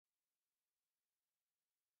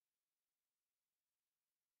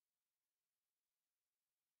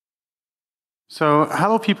So,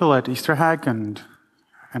 hello people at Easter Hack and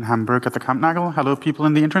in Hamburg at the Kampnagel. Hello people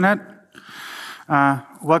in the internet.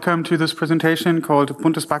 Welcome to this presentation called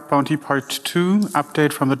Buntes Bug Bounty Part 2,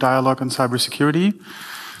 Update from the Dialogue on Cybersecurity,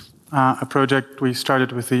 a project we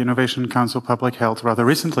started with the Innovation Council Public Health rather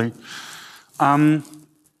recently. Let's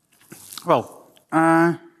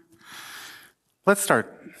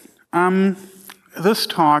start. This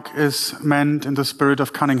talk is meant in the spirit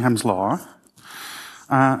of Cunningham's Law.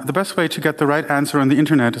 The best way to get the right answer on the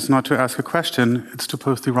internet is not to ask a question, it's to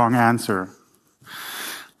post the wrong answer.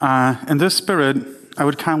 In this spirit, I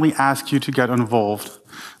would kindly ask you to get involved.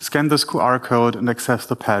 Scan this QR code and access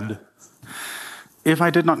the PED. If I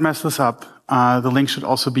did not mess this up, the link should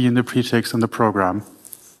also be in the pretext in the program.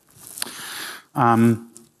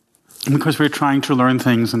 Because we're trying to learn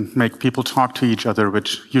things and make people talk to each other,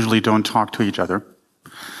 which usually don't talk to each other.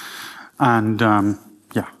 And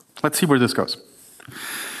yeah, let's see where this goes.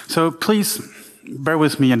 So please bear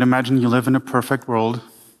with me and imagine you live in a perfect world,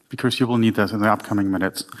 because you will need this in the upcoming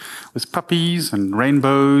minutes, with puppies and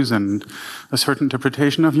rainbows and a certain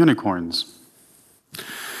interpretation of unicorns.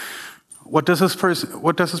 What does this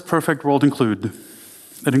perfect world include?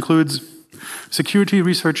 It includes security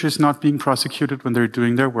researchers not being prosecuted when they're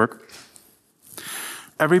doing their work.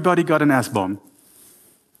 Everybody got an S-bomb.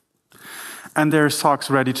 And their socks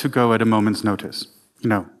ready to go at a moment's notice. You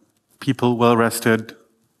know, people well rested,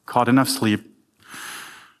 caught enough sleep,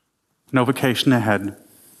 no vacation ahead,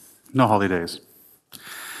 no holidays.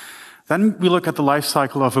 Then we look at the life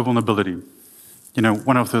cycle of a vulnerability. You know,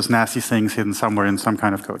 one of those nasty things hidden somewhere in some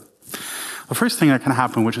kind of code. The first thing that can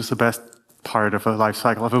happen, which is the best part of a life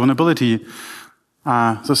cycle of a vulnerability,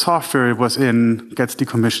 the software it was in gets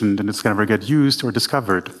decommissioned and it's never get used or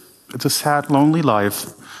discovered. It's a sad, lonely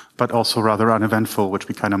life, but also rather uneventful, which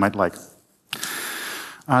we kind of might like.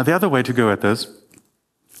 The other way to go at this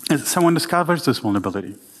is someone discovers this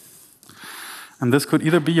vulnerability. And this could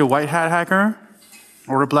either be a white hat hacker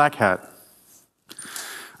or a black hat.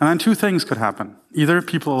 And then two things could happen. Either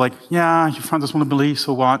people are like, yeah, you found this vulnerability,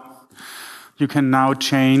 so what? You can now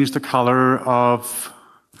change the color of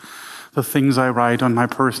the things I write on my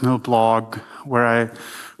personal blog, where I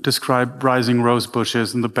describe rising rose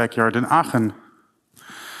bushes in the backyard in Aachen.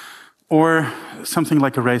 Or something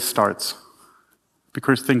like a race starts,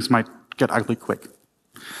 because things might get ugly quick.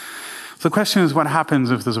 So the question is, what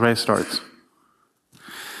happens if this race starts?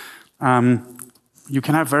 You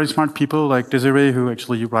can have very smart people like Desiree who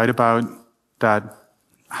actually write about that,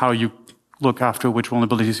 how you look after which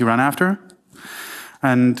vulnerabilities you run after.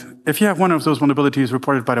 And if you have one of those vulnerabilities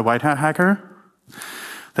reported by the white hat hacker,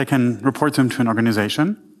 they can report them to an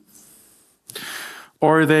organization,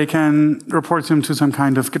 or they can report them to some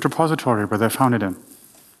kind of Git repository where they found it in.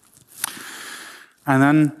 And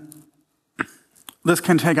then this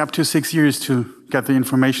can take up to 6 years to get the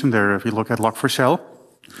information there if you look at Log4Shell.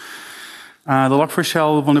 The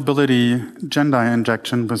Log4Shell vulnerability gender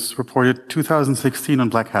injection was reported 2016 on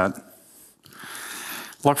Black Hat.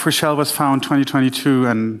 Log4Shell was found 2022,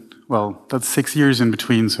 and well, that's 6 years in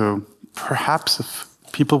between, so perhaps if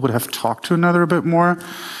people would have talked to another a bit more,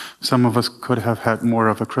 some of us could have had more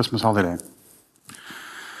of a Christmas holiday.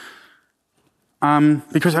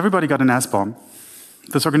 Because everybody got an S-bomb.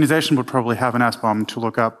 This organization would probably have an S-bomb to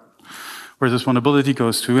look up where this vulnerability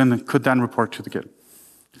goes to, and it could then report to the Git.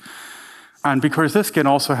 And because this Git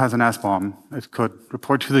also has an S-bomb, it could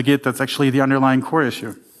report to the Git that's actually the underlying core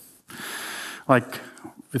issue. Like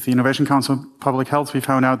with the Innovation Council Public Health, we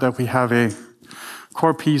found out that we have a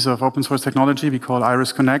core piece of open source technology we call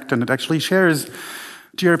Iris Connect, and it actually shares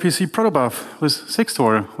gRPC protobuf with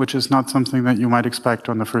Sigstore, which is not something that you might expect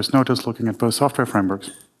on the first notice looking at both software frameworks.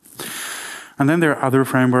 And then there are other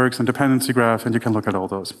frameworks and dependency graphs, and you can look at all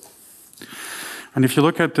those. And if you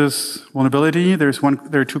look at this vulnerability, there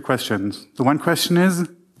are two questions. The one question is,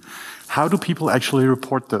 how do people actually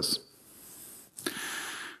report this?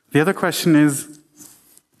 The other question is,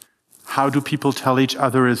 how do people tell each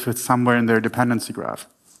other if it's somewhere in their dependency graph?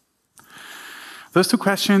 Those two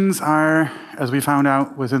questions are, as we found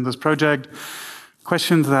out within this project,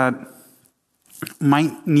 questions that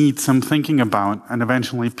might need some thinking about, and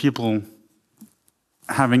eventually people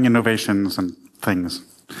having innovations and things.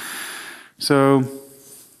 So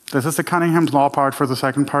this is the Cunningham's Law part for the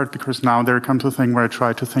second part, because now there comes a thing where I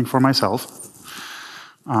try to think for myself.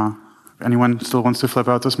 If anyone still wants to flip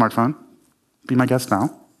out the smartphone, be my guest now.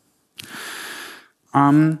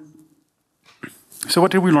 So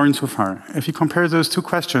what did we learn so far? If you compare those two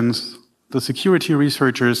questions, the security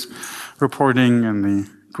researchers reporting in the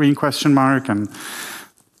green question mark and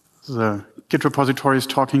the Git repositories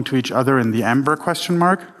talking to each other in the amber question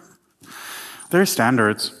mark, they're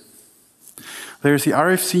standards. There's the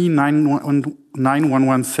RFC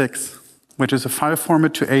 9116, which is a file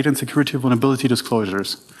format to aid in security vulnerability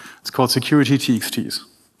disclosures. It's called security TXTs.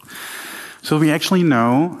 So we actually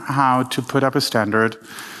know how to put up a standard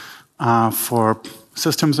for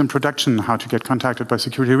systems in production, how to get contacted by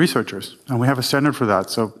security researchers. And we have a standard for that.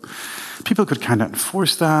 So people could kind of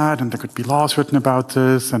enforce that, and there could be laws written about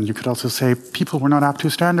this, and you could also say people were not up to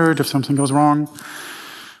standard if something goes wrong.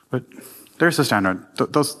 But there's a standard.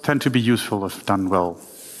 Those tend to be useful if done well.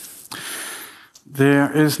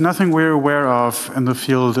 There is nothing we're aware of in the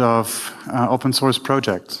field of open source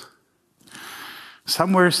projects.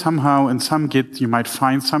 Somewhere, somehow, in some Git, you might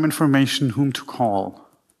find some information whom to call,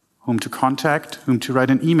 whom to contact, whom to write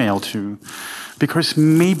an email to. Because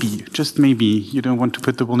maybe, just maybe, you don't want to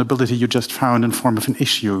put the vulnerability you just found in form of an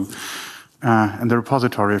issue in the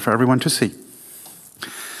repository for everyone to see.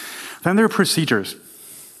 Then there are procedures.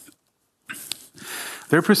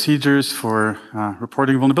 There are procedures for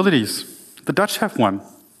reporting vulnerabilities. The Dutch have one.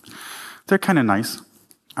 They're kind of nice.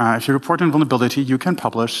 If you report a vulnerability, you can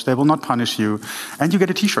publish, they will not punish you, and you get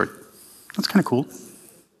a t-shirt. That's kind of cool.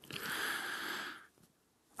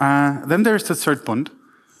 Then there's the third Bund,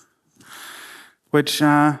 which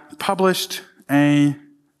published a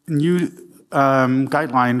new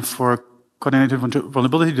guideline for coordinated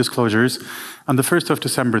vulnerability disclosures on the 1st of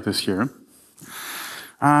December this year.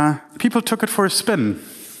 People took it for a spin,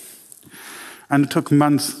 and it took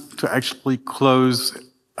months to actually close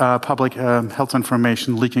public health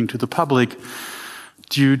information leaking to the public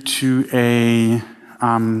due to a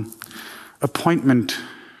appointment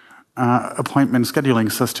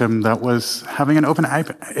scheduling system that was having an open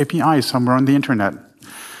API somewhere on the internet.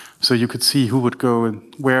 So you could see who would go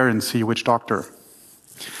and where and see which doctor.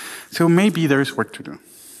 So maybe there's work to do.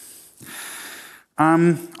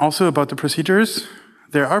 Also about the procedures,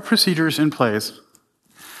 there are procedures in place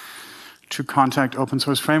to contact open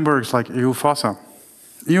source frameworks like EU-FOSSA.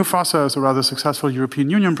 EU-FOSSA is a rather successful European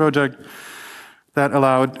Union project that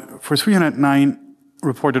allowed for 309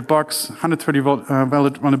 reported bugs, 130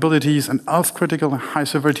 valid vulnerabilities, and 11 critical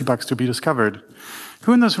high-severity bugs to be discovered.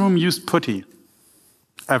 Who in this room used PuTTY?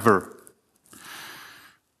 Ever?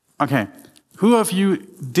 Okay. Who of you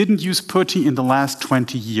didn't use PuTTY in the last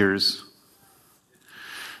 20 years?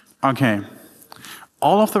 Okay.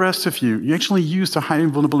 All of the rest of you actually used a highly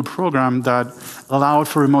vulnerable program that allowed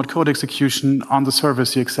for remote code execution on the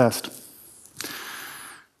service you accessed.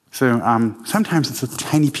 So sometimes it's the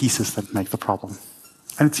tiny pieces that make the problem.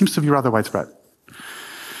 And it seems to be rather widespread.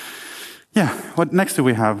 Yeah, what next do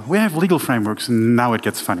we have? We have legal frameworks, and now it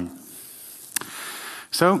gets funny.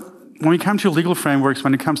 So when we come to legal frameworks,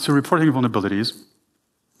 when it comes to reporting vulnerabilities,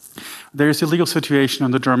 there is a legal situation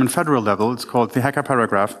on the German federal level. It's called the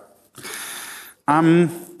Hackerparagraph.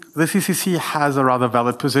 The CCC has a rather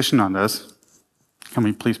valid position on this. Can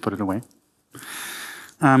we please put it away?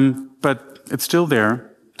 But it's still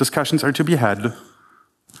there. Discussions are to be had.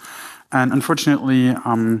 And unfortunately,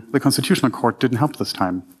 the Constitutional Court didn't help this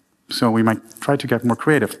time. So we might try to get more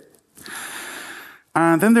creative.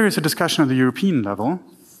 Then there is a discussion on the European level.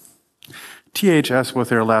 THS was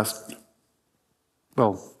there last,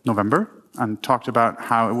 November, and talked about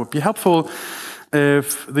how it would be helpful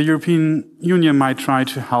if the European Union might try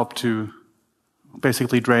to help to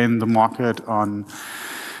basically drain the market on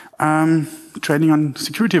trading on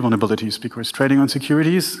security vulnerabilities, because trading on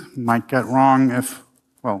securities might get wrong if,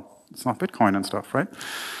 it's not Bitcoin and stuff, right?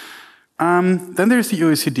 Then there's the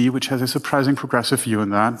OECD, which has a surprising progressive view in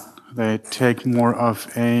that. They take more of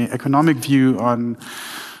an economic view on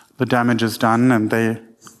the damages done, and they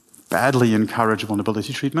badly encourage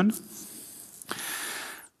vulnerability treatment.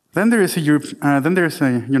 Then there is a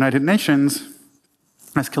United Nations,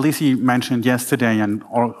 as Khaleesi mentioned yesterday, and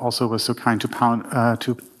also was so kind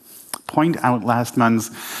to point out last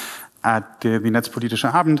month at the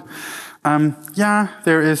Netzpolitischen Abend.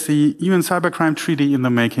 There is the UN Cybercrime Treaty in the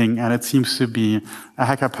making, and it seems to be a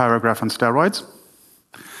Hackerparagraph on steroids.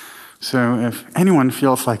 So if anyone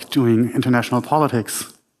feels like doing international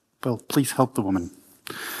politics, please help the woman.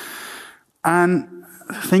 And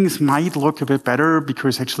things might look a bit better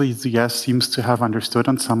because actually the US seems to have understood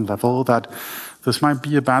on some level that this might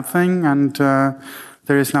be a bad thing, and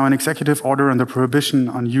there is now an executive order on the prohibition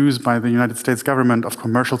on use by the United States government of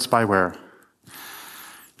commercial spyware.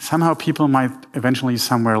 Somehow people might eventually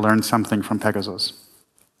somewhere learn something from Pegasus.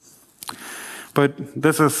 But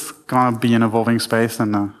this is going to be an evolving space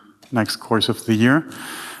in the next course of the year,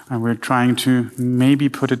 and we're trying to maybe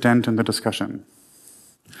put a dent in the discussion.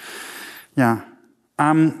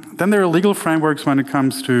 Then there are legal frameworks when it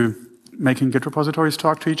comes to making Git repositories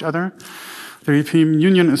talk to each other. The European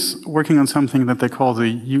Union is working on something that they call the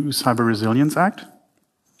EU Cyber Resilience Act,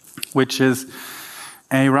 which is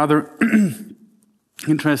a rather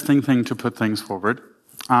interesting thing to put things forward.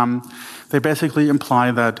 They basically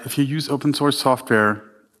imply that if you use open source software,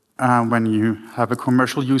 when you have a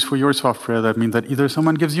commercial use for your software, that means that either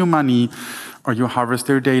someone gives you money or you harvest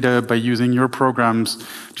their data by using your programs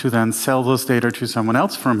to then sell those data to someone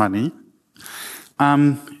else for money.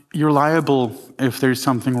 You're liable if there's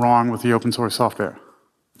something wrong with the open source software.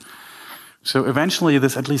 So eventually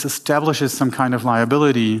this at least establishes some kind of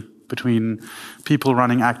liability between people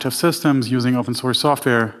running active systems using open source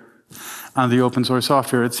software and the open source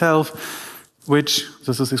software itself, which,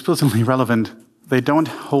 this is explicitly relevant, they don't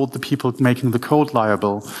hold the people making the code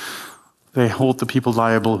liable, they hold the people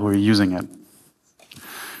liable who are using it.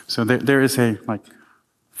 So there is a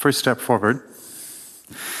first step forward.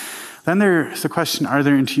 Then there's the question, are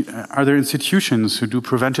there institutions who do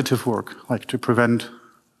preventative work, like to prevent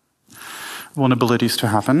vulnerabilities to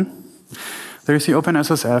happen? There's the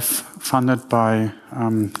OpenSSF, funded by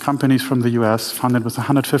companies from the US, funded with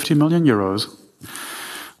 150 million euros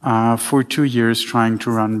for 2 years, trying to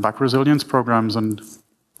run bug resilience programs and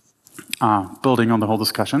building on the whole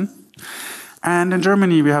discussion. And in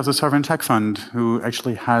Germany, we have the Sovereign Tech Fund, who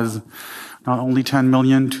actually has not only 10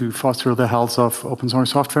 million to foster the health of open source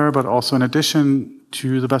software, but also in addition,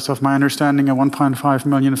 to the best of my understanding, a 1.5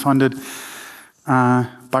 million funded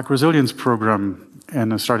bug resilience program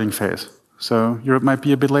in a starting phase. So Europe might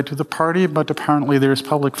be a bit late to the party, but apparently there's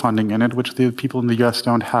public funding in it, which the people in the US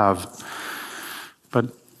don't have. But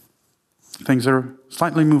things are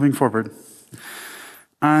slightly moving forward.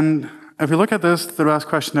 And if you look at this, the last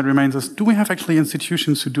question that remains is, do we have actually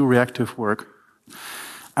institutions who do reactive work?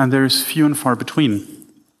 And there's few and far between.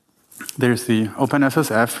 There's the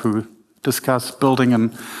OpenSSF, who discuss building a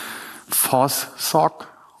FOSS SOC,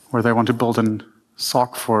 where they want to build a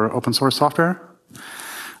SOC for open source software.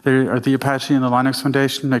 There are the Apache and the Linux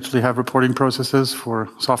Foundation actually have reporting processes for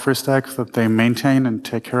software stacks that they maintain and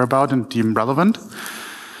take care about and deem relevant.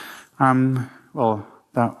 Well,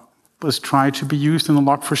 that was tried to be used in the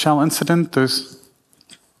Log4Shell incident. Those,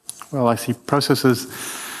 well, I see processes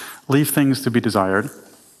leave things to be desired.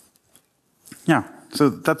 Yeah, so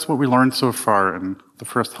that's what we learned so far in the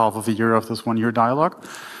first half of the year of this one-year dialogue.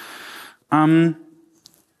 And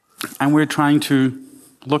we're trying to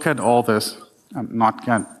look at all this and not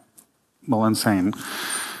get, well, insane.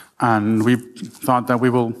 And we thought that we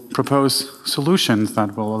will propose solutions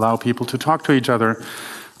that will allow people to talk to each other.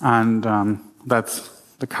 And that's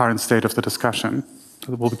the current state of the discussion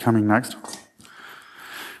that will be coming next.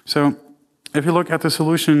 So if you look at the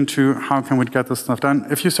solution to how can we get this stuff done,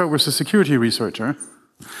 if you start with a security researcher,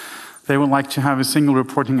 they would like to have a single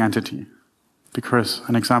reporting entity. Because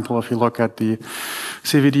an example, if you look at the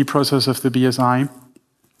CVD process of the BSI,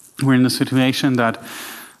 we're in the situation that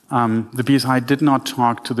the BSI did not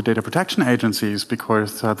talk to the data protection agencies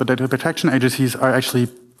because the data protection agencies are actually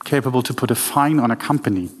capable to put a fine on a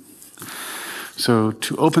company. So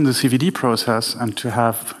to open the CVD process and to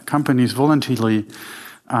have companies voluntarily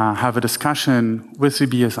have a discussion with the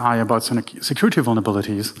BSI about security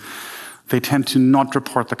vulnerabilities, they tend to not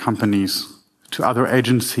report the companies to other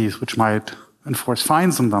agencies which might enforce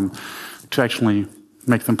fines on them to actually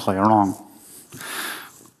make them play along.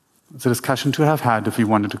 It's a discussion to have had if we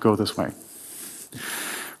wanted to go this way.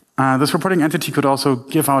 This reporting entity could also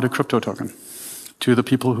give out a crypto token to the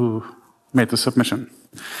people who made the submission.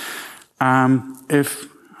 If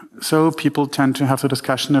so, people tend to have the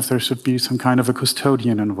discussion if there should be some kind of a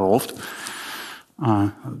custodian involved.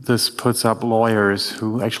 This puts up lawyers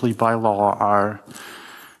who actually by law are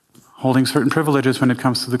holding certain privileges when it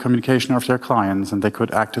comes to the communication of their clients, and they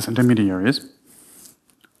could act as intermediaries.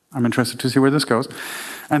 I'm interested to see where this goes.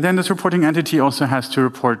 And then this reporting entity also has to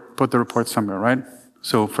put the report somewhere, right?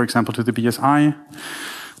 So, for example, to the BSI,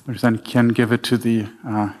 which then can give it to the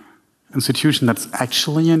institution that's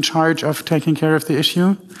actually in charge of taking care of the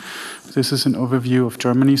issue. This is an overview of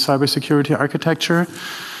Germany's cybersecurity architecture,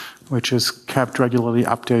 which is kept regularly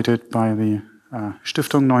updated by the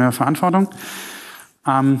Stiftung Neue Verantwortung.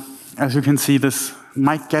 As you can see, this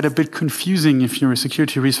might get a bit confusing if you're a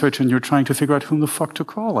security researcher and you're trying to figure out whom the fuck to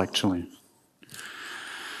call, actually.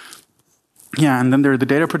 Yeah, and then there are the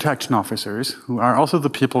data protection officers, who are also the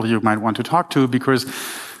people you might want to talk to, because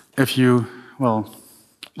if you, well,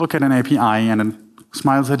 look at an API and it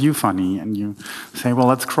smiles at you funny, and you say, well,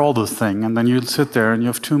 let's crawl this thing, and then you sit there and you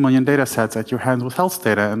have 2 million data sets at your hands with health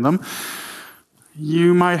data in them,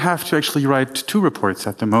 you might have to actually write 2 reports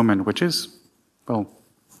at the moment, which is, well,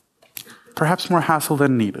 perhaps more hassle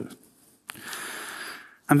than needed.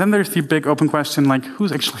 And then there's the big open question, like,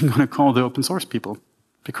 who's actually going to call the open source people?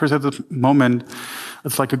 Because at the moment,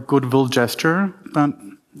 it's like a goodwill gesture, but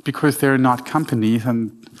because they're not companies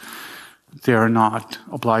and they're not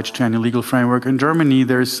obliged to any legal framework in Germany,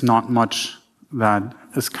 there's not much that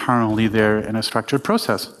is currently there in a structured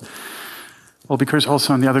process. Well, because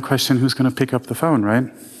also on the other question, who's going to pick up the phone, right?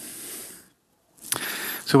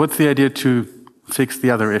 So what's the idea to fix the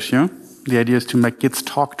other issue? The idea is to make Gits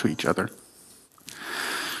talk to each other.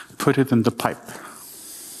 Put it in the pipe.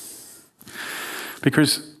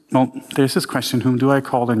 Because, well, there's this question, whom do I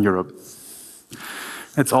call in Europe?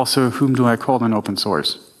 It's also, whom do I call in open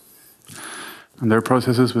source? And there are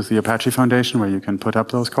processes with the Apache Foundation where you can put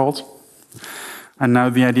up those calls. And now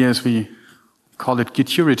the idea is we call it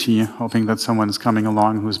Giturity, hoping that someone's coming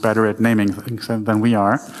along who's better at naming things than we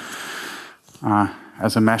are,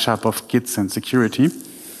 as a mashup of Gits and security.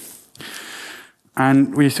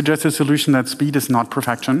 And we suggest a solution that speed is not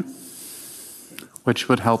perfection, which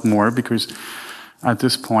would help more because at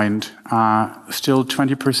this point, still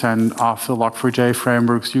 20% of the Log4j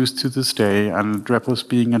frameworks used to this day and repos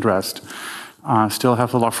being addressed still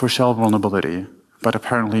have the Log4Shell vulnerability, but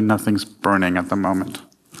apparently nothing's burning at the moment.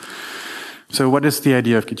 So what is the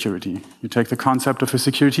idea of Giturity? You take the concept of a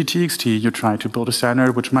security TXT, you try to build a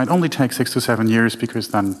standard which might only take 6 to 7 years because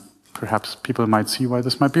then perhaps people might see why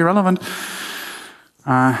this might be relevant.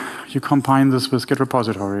 You combine this with Git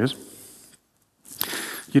repositories.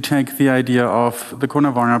 You take the idea of the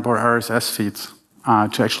Corona-Warner or RSS feeds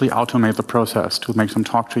to actually automate the process, to make them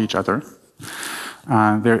talk to each other.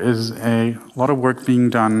 There is a lot of work being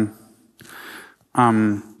done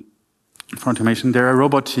for automation. There are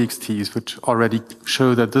robot TXTs which already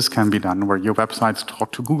show that this can be done, where your websites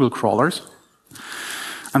talk to Google crawlers.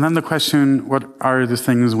 And then the question, what are the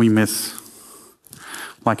things we miss,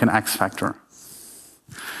 like an X factor,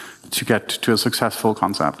 to get to a successful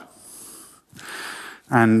concept?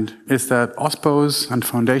 And is that OSPOs and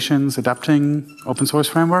foundations adapting open source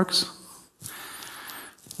frameworks?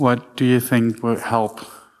 What do you think will help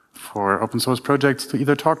for open source projects to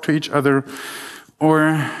either talk to each other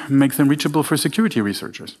or make them reachable for security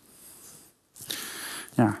researchers?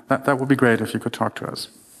 Yeah, that would be great if you could talk to us.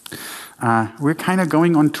 We're kind of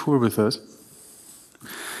going on tour with this.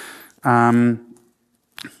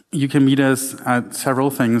 You can meet us at several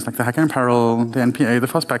things, like the Hacker in Peril, the NPA, the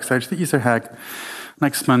FOSS Backstage, the EtherHack.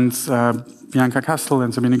 Next month, Bianca Kastel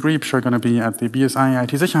and Sabine Griebsch are going to be at the BSI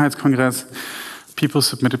IT Sicherheitskongress. People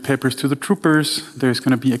submitted papers to the troopers. There's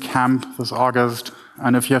going to be a camp this August.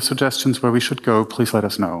 And if you have suggestions where we should go, please let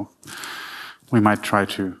us know. We might try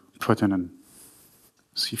to put in a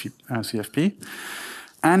CFP.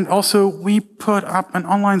 And also, we put up an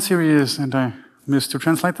online series, and I missed to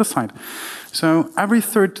translate this slide. So every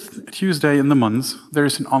third Tuesday in the month, there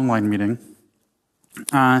is an online meeting.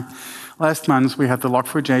 Last month, we had the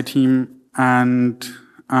Log4j team and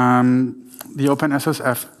the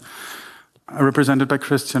OpenSSF, represented by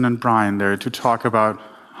Christian and Brian there, to talk about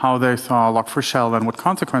how they saw Log4Shell and what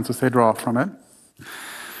consequences they draw from it.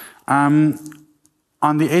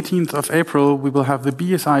 On the 18th of April, we will have the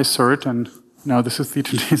BSI cert, and now this is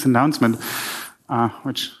today's announcement,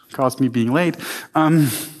 which caused me being late.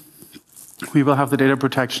 We will have the data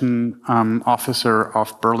protection officer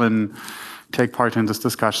of Berlin take part in this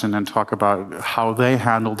discussion and talk about how they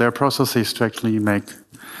handle their processes to actually make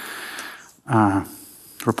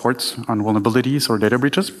reports on vulnerabilities or data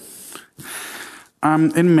breaches.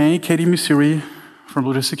 In May, Katie Missouri from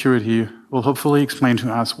Lotus Security will hopefully explain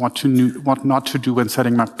to us what not to do when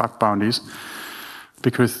setting up bug bounties,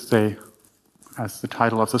 because they, as the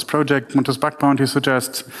title of this project, Buntes Bug Bounty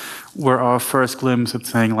suggests, were our first glimpse at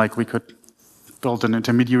saying, like, we could build an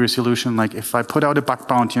intermediary solution, like if I put out a bug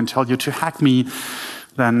bounty and tell you to hack me,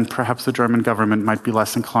 then perhaps the German government might be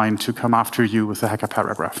less inclined to come after you with a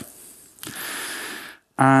Hackerparagraph.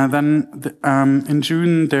 Then in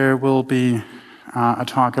June, there will be a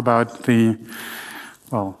talk about the,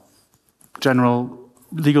 general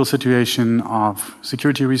legal situation of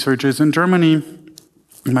security researchers in Germany.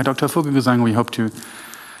 By Dr. Vogelgesang, we hope to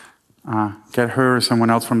get her or someone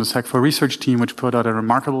else from the SEC4 research team, which put out a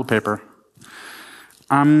remarkable paper.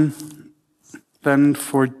 Then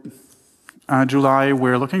for July,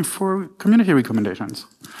 we're looking for community recommendations.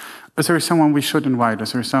 Is there someone we should invite?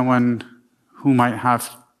 Is there someone who might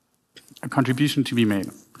have a contribution to be made?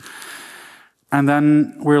 And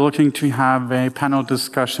then we're looking to have a panel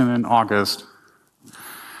discussion in August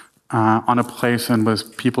on a place and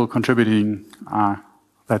with people contributing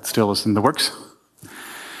that still is in the works.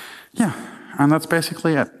 Yeah, and that's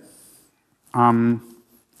basically it.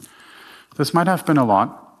 This might have been a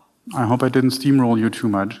lot. I hope I didn't steamroll you too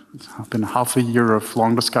much. It's been half a year of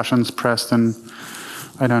long discussions pressed in,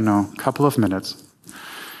 I don't know, a couple of minutes.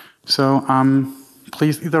 So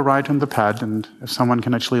please either write on the pad, and if someone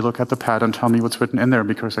can actually look at the pad and tell me what's written in there,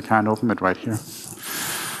 because I can't open it right here,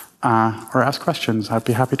 or ask questions. I'd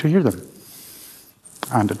be happy to hear them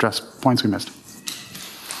and address points we missed.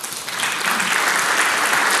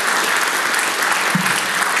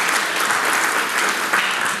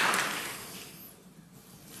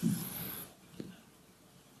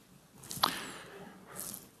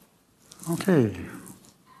 Okay.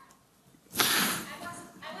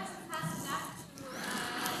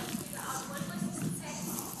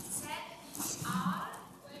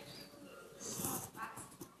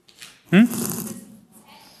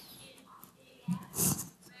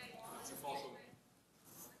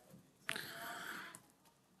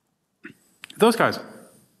 Those guys.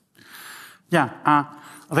 Yeah,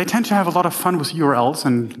 they tend to have a lot of fun with URLs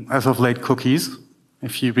and, as of late, cookies,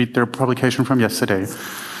 if you read their publication from yesterday.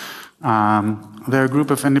 They're a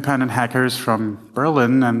group of independent hackers from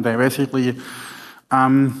Berlin, and they basically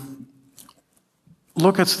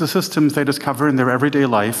look at the systems they discover in their everyday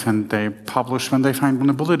life, and they publish when they find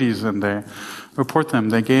vulnerabilities, and they report them.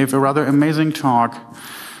 They gave a rather amazing talk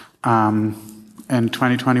in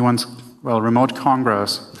 2021's remote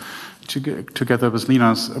Congress together with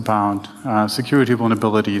Linus about security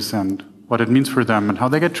vulnerabilities and what it means for them and how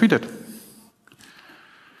they get treated.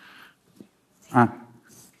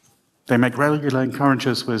 They make regular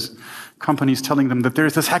encounters with companies telling them that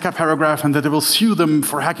there's this hacker paragraph and that they will sue them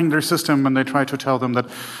for hacking their system, and they try to tell them that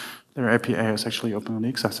their API is actually openly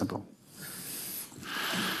accessible.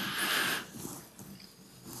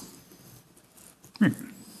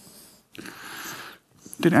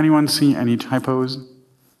 Did anyone see any typos?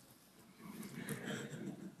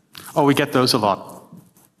 Oh, we get those a lot.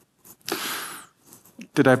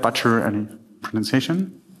 Did I butcher any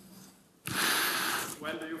pronunciation?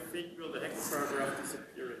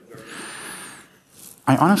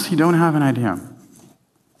 I honestly don't have an idea.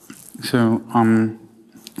 So,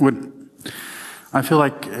 what I feel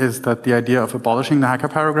like is that the idea of abolishing the hacker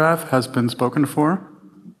paragraph has been spoken for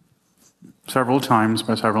several times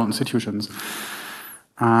by several institutions.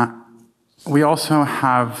 We also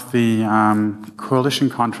have the coalition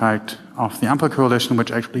contract of the Ampel coalition,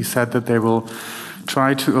 which actually said that they will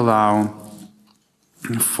try to allow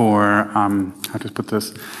for, how to put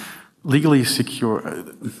this, legally secure,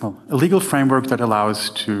 a legal framework that allows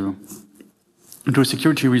to do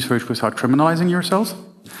security research without criminalizing yourselves.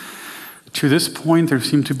 To this point, there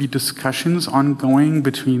seem to be discussions ongoing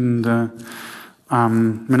between the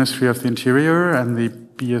Ministry of the Interior and the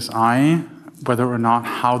BSI, whether or not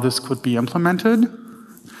how this could be implemented.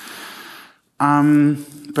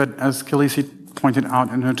 But as Khaleesi pointed out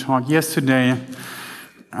in her talk yesterday,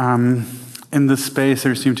 in this space,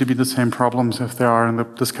 there seem to be the same problems if there are in the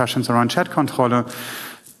discussions around Chatkontrolle.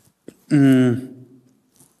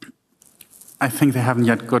 I think they haven't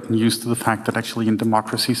yet gotten used to the fact that actually in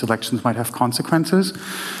democracies, elections might have consequences,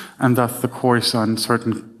 and that the course on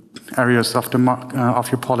certain areas of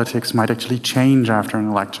your politics might actually change after an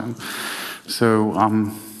election. So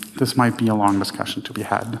this might be a long discussion to be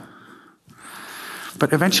had.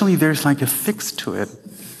 But eventually there's like a fix to it.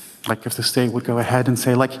 Like if the state would go ahead and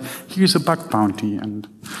say, like, here's a bug bounty, and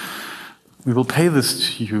we will pay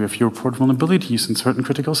this to you if you report vulnerabilities in certain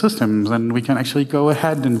critical systems, and we can actually go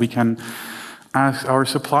ahead and we can ask our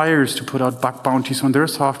suppliers to put out bug bounties on their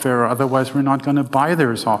software, or otherwise we're not going to buy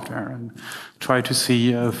their software, and try to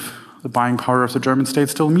see if the buying power of the German state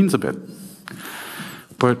still means a bit.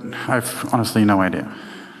 But I've honestly no idea.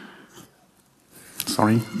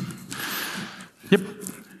 Sorry. Yep.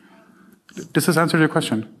 Does this answer your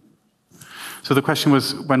question? So the question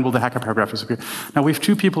was, when will the hacker paragraph disappear? Now, we have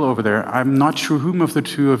two people over there. I'm not sure whom of the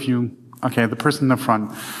two of you... Okay, the person in the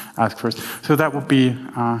front asked first. So that would be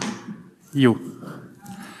you.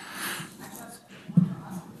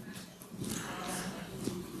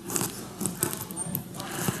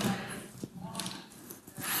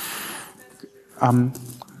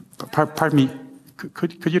 Pardon me.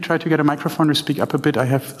 Could you try to get a microphone or speak up a bit? I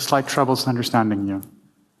have slight troubles understanding you.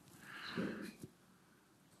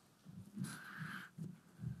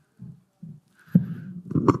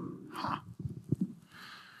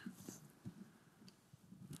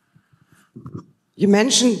 You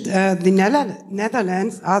mentioned the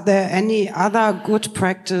Netherlands. Are there any other good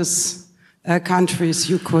practice countries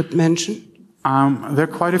you could mention? There are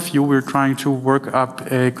quite a few. We're trying to work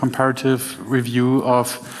up a comparative review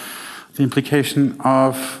of the implication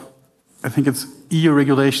of, I think it's EU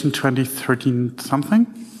regulation 2013 something.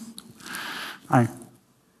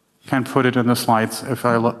 can put it in the slides if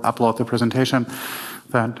I upload the presentation,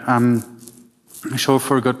 that show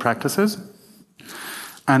for good practices.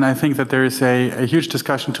 And I think that there is a huge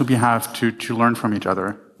discussion to be had to learn from each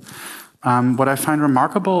other. What I find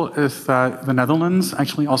remarkable is that the Netherlands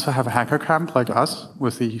actually also have a hacker camp like us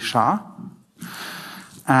with the SHA.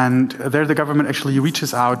 And there the government actually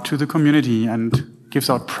reaches out to the community and gives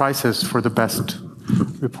out prizes for the best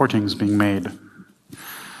reportings being made.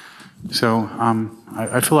 So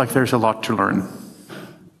I feel like there's a lot to learn.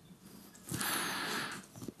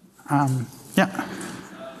 Yeah.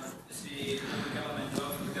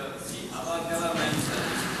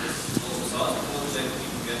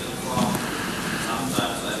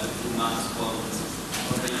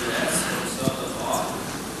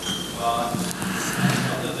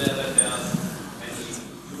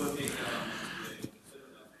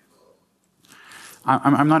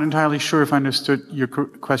 I'm not entirely sure if I understood your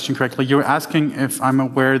question correctly. You're asking if I'm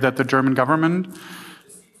aware that the German government...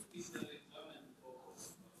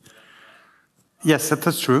 Yes,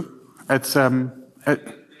 that's true. It's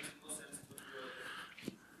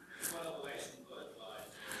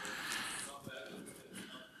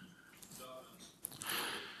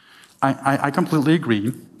I completely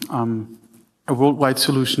agree. A worldwide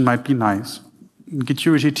solution might be nice.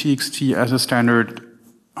 Security TXT as a standard,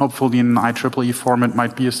 hopefully in an IEEE format,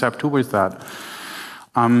 might be a step towards that.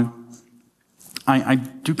 I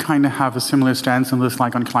do kind of have a similar stance on this,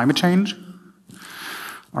 like on climate change,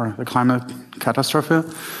 or the climate catastrophe.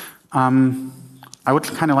 I would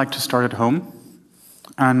kind of like to start at home.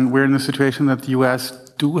 And we're in the situation that the US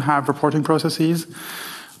do have reporting processes,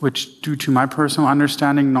 which, due to my personal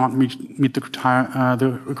understanding, not meet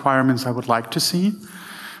the requirements I would like to see,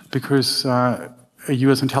 because a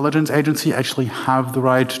US intelligence agency actually have the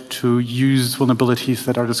right to use vulnerabilities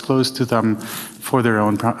that are disclosed to them for their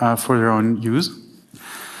own use.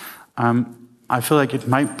 I feel like it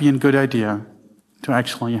might be a good idea to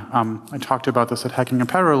actually, I talked about this at Hacking in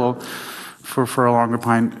Parallel for a longer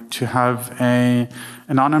point, to have a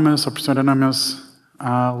anonymous or pseudonymous,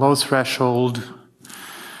 low threshold,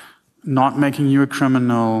 not making you a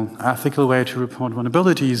criminal, ethical way to report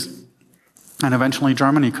vulnerabilities. And eventually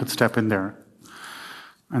Germany could step in there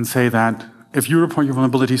and say that if you report your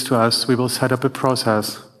vulnerabilities to us, we will set up a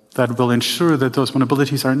process that will ensure that those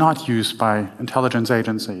vulnerabilities are not used by intelligence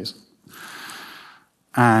agencies.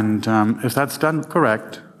 And if that's done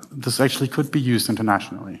correct, this actually could be used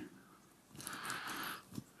internationally.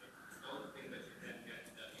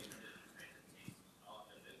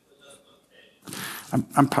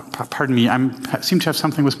 Pardon me, I seem to have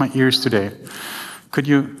something with my ears today. Could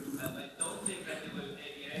you...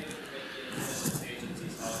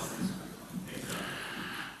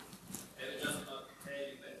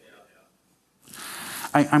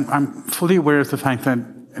 I'm fully aware of the fact that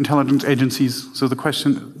intelligence agencies, so the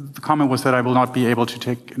comment was that I will not be able to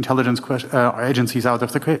take intelligence agencies out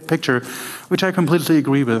of the picture, which I completely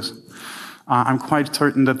agree with. I'm quite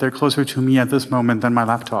certain that they're closer to me at this moment than my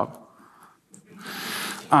laptop.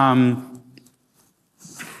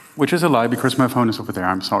 Which is a lie because my phone is over there,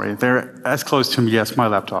 I'm sorry. They're as close to me as my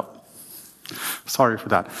laptop. Sorry for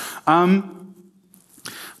that.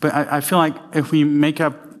 But I feel like if we make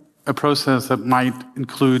up a process that might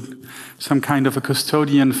include some kind of a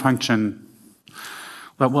custodian function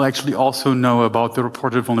that will actually also know about the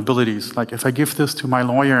reported vulnerabilities. Like if I give this to my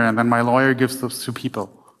lawyer and then my lawyer gives this to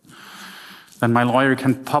people, then my lawyer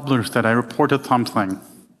can publish that I reported something.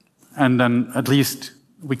 And then at least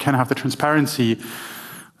we can have the transparency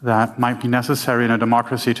that might be necessary in a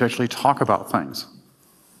democracy to actually talk about things.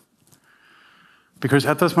 Because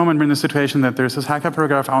at this moment we're in a situation that there's this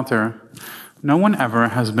Hackerparagraph out there. No one ever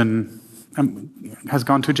has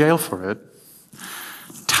gone to jail for it.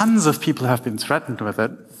 Tons of people have been threatened with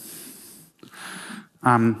it.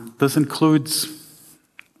 This includes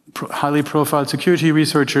highly profiled security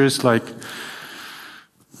researchers like,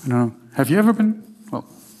 have you ever been? Well,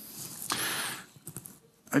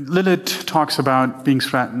 Lilith talks about being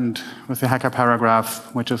threatened with the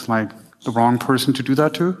Hackerparagraph, which is like the wrong person to do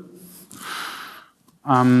that to.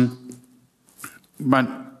 But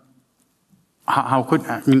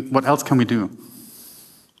what else can we do?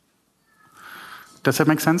 Does that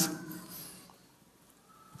make sense?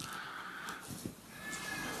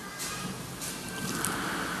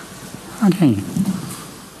 Okay.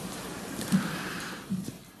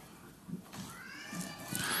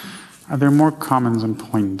 Are there more comments and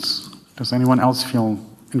points? Does anyone else feel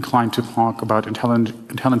inclined to talk about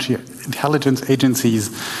intelligence agencies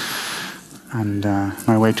and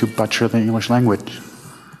my way to butcher the English language?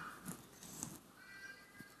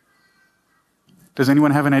 Does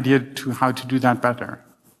anyone have an idea to how to do that better?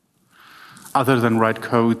 other than write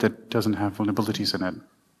code that doesn't have vulnerabilities in it.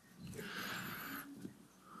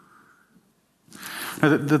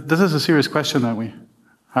 Now, this is a serious question that we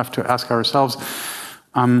have to ask ourselves.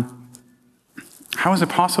 How is it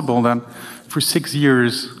possible that for 6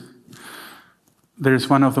 years there's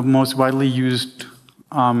one of the most widely used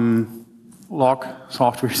log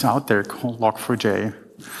softwares out there called Log4j,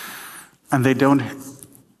 and they don't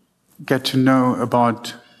get to know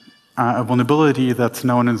about a vulnerability that's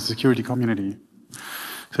known in the security community?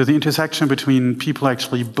 So the intersection between people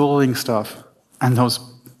actually building stuff and those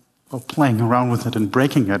playing around with it and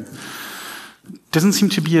breaking it doesn't seem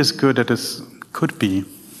to be as good as it could be.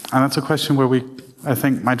 And that's a question where we, I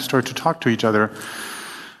think, might start to talk to each other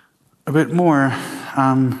a bit more,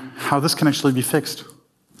 how this can actually be fixed.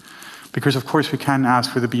 Because of course we can ask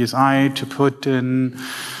for the BSI to put in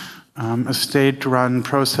a state-run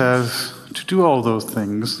process to do all those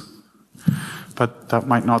things, but that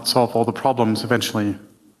might not solve all the problems eventually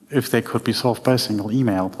if they could be solved by a single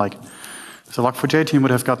email. Like, the Log4j team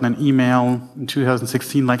would have gotten an email in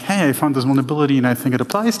 2016 like, hey, I found this vulnerability and I think it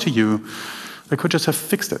applies to you. They could just have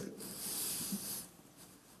fixed it.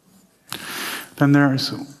 Then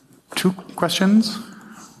there's 2 questions.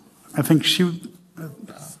 I think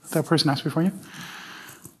that person asked before you.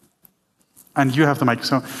 And you have the mic.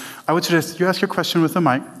 So I would suggest you ask your question with the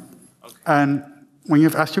mic. Okay. And when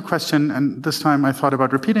you've asked your question, and this time I thought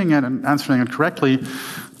about repeating it and answering it correctly,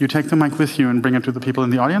 you take the mic with you and bring it to the people in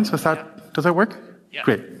the audience. Does that work? Yeah.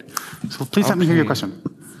 Great. So please let me hear your question.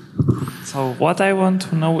 So what I want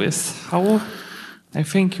to know is how, I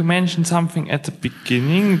think you mentioned something at the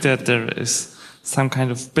beginning that there is some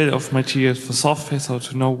kind of bill of materials for software, so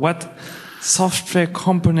to know what software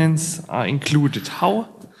components are included. How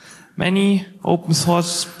many open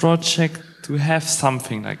source projects do have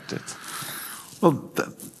something like that? Well,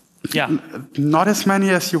 not as many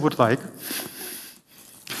as you would like.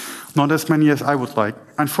 Not as many as I would like.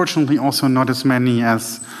 Unfortunately, also not as many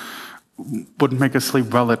as would make us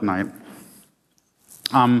sleep well at night.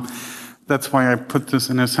 That's why I put this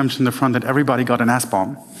in assumption in the front that everybody got an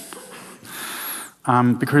SBOM.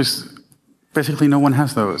 Because basically no one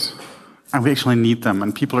has those. And we actually need them.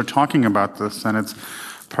 And people are talking about this. And it's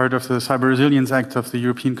part of the Cyber Resilience Act of the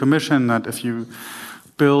European Commission that if you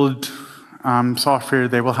build software,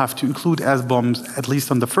 they will have to include SBOMs at least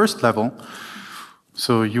on the first level.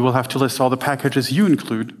 So you will have to list all the packages you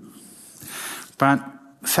include. But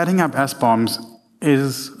setting up SBOMs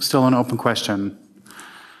is still an open question.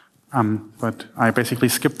 But I basically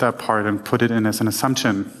skipped that part and put it in as an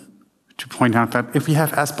assumption to point out that if we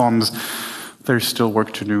have SBOMs, there's still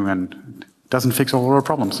work to do and it doesn't fix all our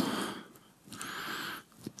problems.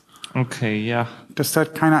 Okay, yeah. Does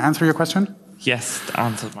that kind of answer your question? Yes, it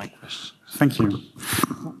answered my question. Thank you.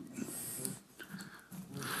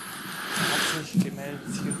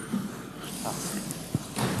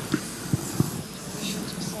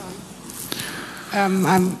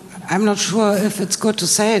 I'm not sure if it's good to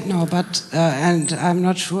say it now, but and I'm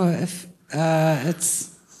not sure if it's.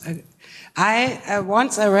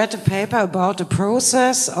 Once I read a paper about the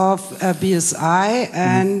process of BSI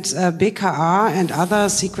and BKA and other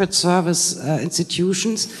secret service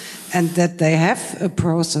institutions, and that they have a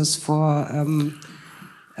process for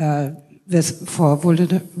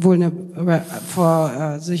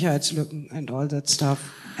Sicherheitslücken and all that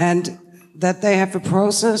stuff, and that they have a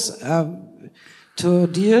process to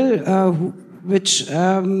deal which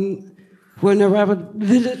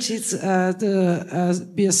vulnerabilities the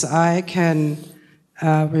BSI can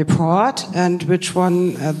report and which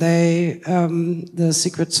one the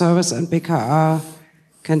Secret Service and BKA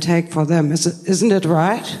can take for them. Isn't it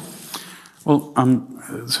right? Well,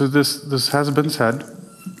 so this has been said.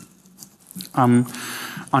 On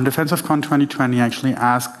DefensiveCon 2020, I actually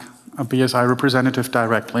asked a BSI representative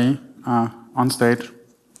directly on stage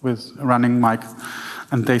with a running mic,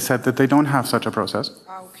 and they said that they don't have such a process.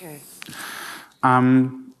 Okay.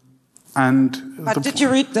 But did you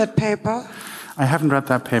read that paper? I haven't read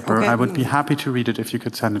that paper. Okay. I would be happy to read it if you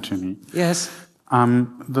could send it to me. Yes.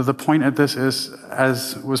 The point at this is,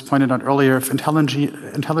 as was pointed out earlier, if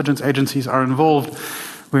intelligence agencies are involved,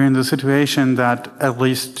 we're in the situation that, at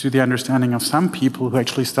least to the understanding of some people who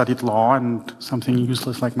actually studied law and something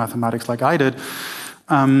useless like mathematics like I did,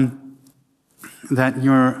 that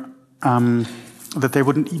they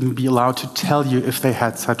wouldn't even be allowed to tell you if they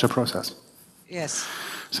had such a process. Yes.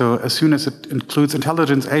 So as soon as it includes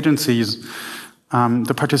intelligence agencies,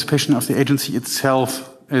 the participation of the agency itself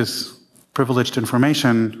is privileged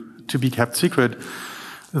information to be kept secret.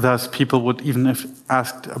 Thus, people would, even if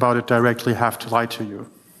asked about it directly, have to lie to you.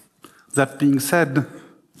 That being said,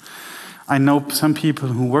 I know some people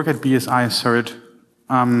who work at BSI CERT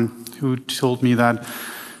who told me that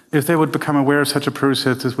if they would become aware of such a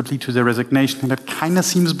process, this would lead to their resignation, and that kind of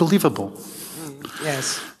seems believable.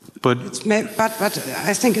 Yes. But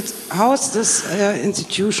I think it's, how is this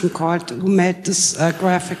institution called who made this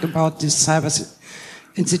graphic about these cyber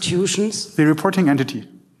institutions? The reporting entity.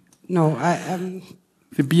 No,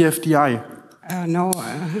 the BFDI. No,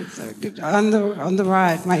 on the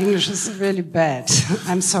right. My English is really bad.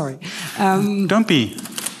 I'm sorry. Don't be.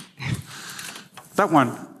 That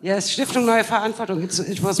one. Yes, Stiftung Neue Verantwortung.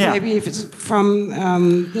 It was Yeah. maybe from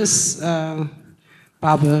this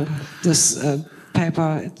bubble, this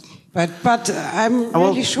paper. But I'm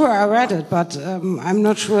really sure I read it, but I'm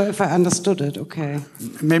not sure if I understood it. Okay.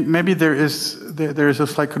 Maybe there is a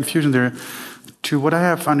slight confusion there. To what I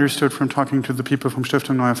have understood from talking to the people from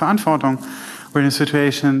Stiftung Neue Verantwortung, we're in a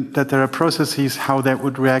situation that there are processes how they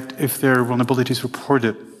would react if there are vulnerabilities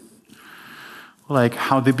reported. Like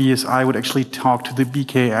how the BSI would actually talk to the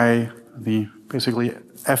BKA, the basically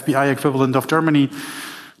FBI equivalent of Germany,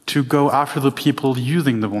 to go after the people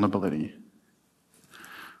using the vulnerability.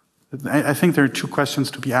 I think there are two questions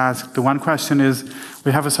to be asked. The one question is,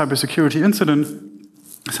 we have a cybersecurity incident,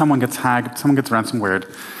 someone gets hacked, someone gets ransomwared.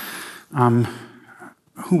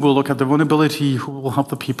 Who will look at the vulnerability, who will help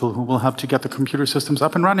the people, who will help to get the computer systems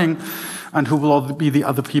up and running, and who will be the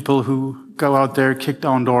other people who go out there, kick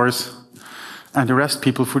down doors, and arrest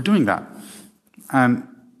people for doing that. And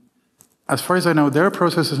as far as I know, there are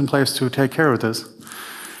processes in place to take care of this,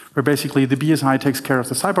 where basically the BSI takes care of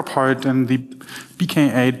the cyber part and the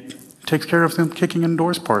BKA takes care of the kicking in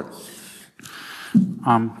doors part.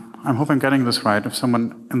 I hope I'm getting this right. If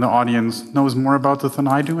someone in the audience knows more about this than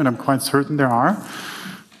I do, and I'm quite certain there are,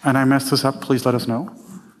 and I messed this up, please let us know.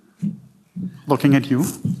 Looking at you.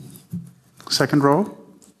 Second row.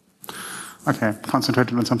 Okay,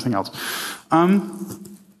 concentrated on something else.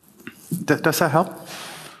 Does that help?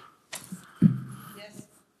 Yes.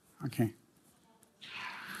 Okay.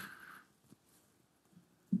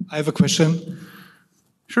 I have a question.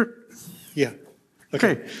 Sure. Yeah.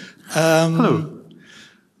 Okay. Hello.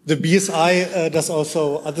 The BSI does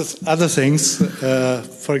also other things.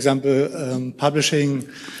 For example, publishing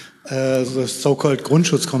the so-called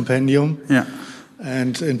Grundschutzkompendium. Yeah.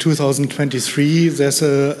 And in 2023, there's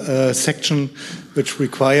a section which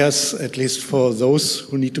requires, at least for those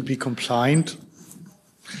who need to be compliant,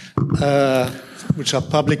 which are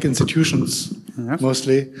public institutions, Yes.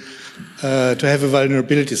 mostly, to have a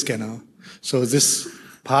vulnerability scanner. So this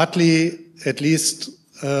partly, at least,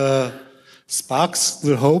 sparks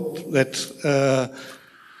the hope that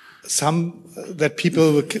that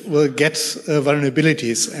people will get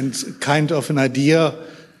vulnerabilities and kind of an idea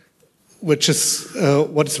which is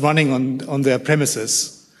what is running on their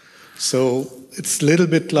premises. So it's a little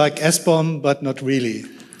bit like SBOM, but not really.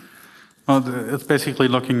 Well, it's basically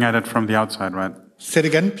looking at it from the outside, right? Say it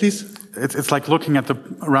again, please. It's like looking at the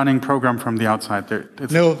running program from the outside.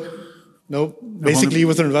 No. Basically,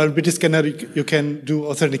 with a vulnerability scanner, you can do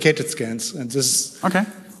authenticated scans, and this. Okay.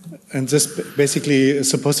 And this basically is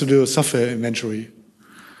supposed to do a software inventory.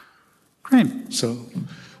 Great. So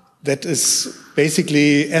that is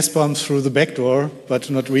basically SBOM through the back door, but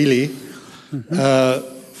not really. Mm-hmm.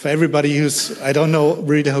 For everybody who's, I don't know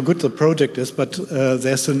really how good the project is, but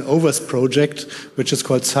there's an OWASP project which is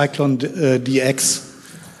called Cyclone DX,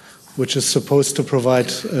 which is supposed to provide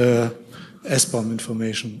SBOM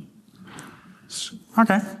information.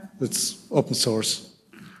 Okay. It's open source.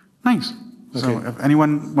 Nice. Okay. So if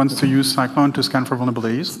anyone wants to use Cyclone to scan for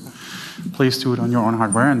vulnerabilities, please do it on your own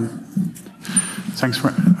hardware, and thanks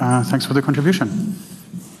for the contribution.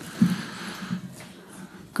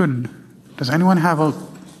 Good. Does anyone have a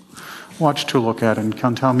watch to look at and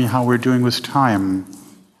can tell me how we're doing with time?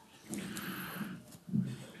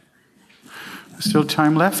 Still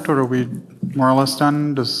time left, or are we more or less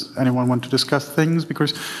done? Does anyone want to discuss things?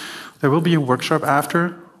 Because there will be a workshop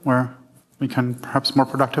after where we can perhaps more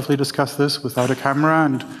productively discuss this without a camera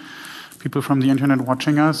and people from the internet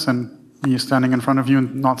watching us and me standing in front of you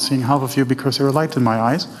and not seeing half of you because there are light in my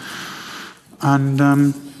eyes. And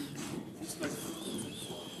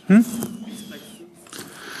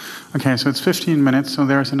okay, so it's 15 minutes, so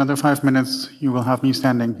there's another 5 minutes you will have me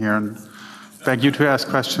standing here and beg you to ask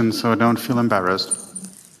questions, so don't feel embarrassed.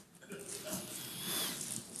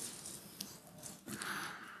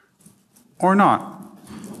 Or not.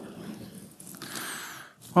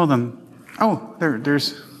 Well then,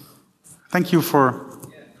 there's, thank you for.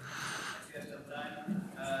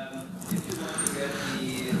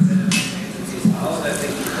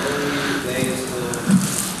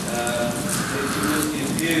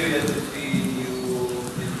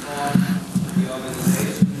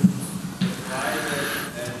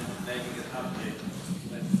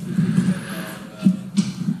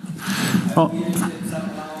 Well,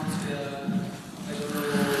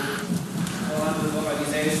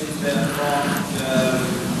 organizations were formed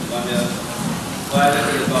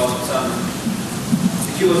privately about some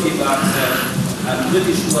security bugs. I'm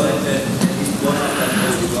pretty sure that at least one of them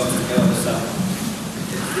will work together with some.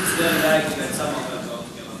 It's very likely that some of them work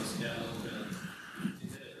together with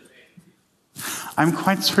I'm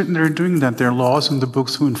quite certain they're doing that. There are laws in the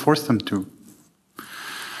books who enforce them to.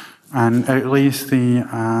 And at least the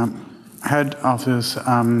head of this,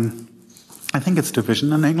 I think it's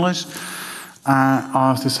division in English,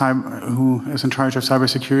 of the who is in charge of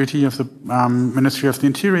cybersecurity of the Ministry of the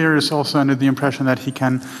Interior is also under the impression that he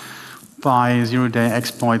can buy zero-day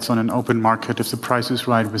exploits on an open market if the price is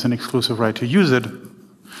right with an exclusive right to use it.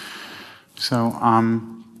 So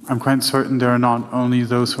I'm quite certain there are not only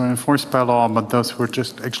those who are enforced by law, but those who are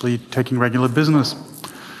just actually taking regular business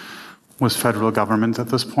with federal governments at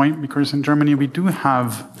this point, because in Germany we do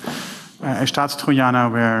have a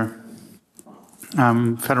Staatstrojaner where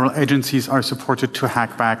federal agencies are supported to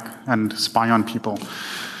hack back and spy on people.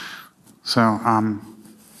 So I'm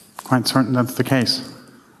quite certain that's the case.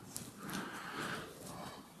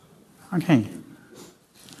 Okay.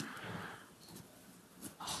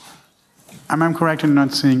 Am I correct in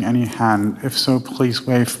not seeing any hand? If so, please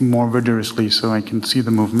wave more vigorously so I can see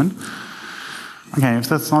the movement. Okay, if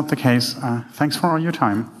that's not the case, thanks for all your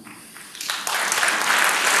time.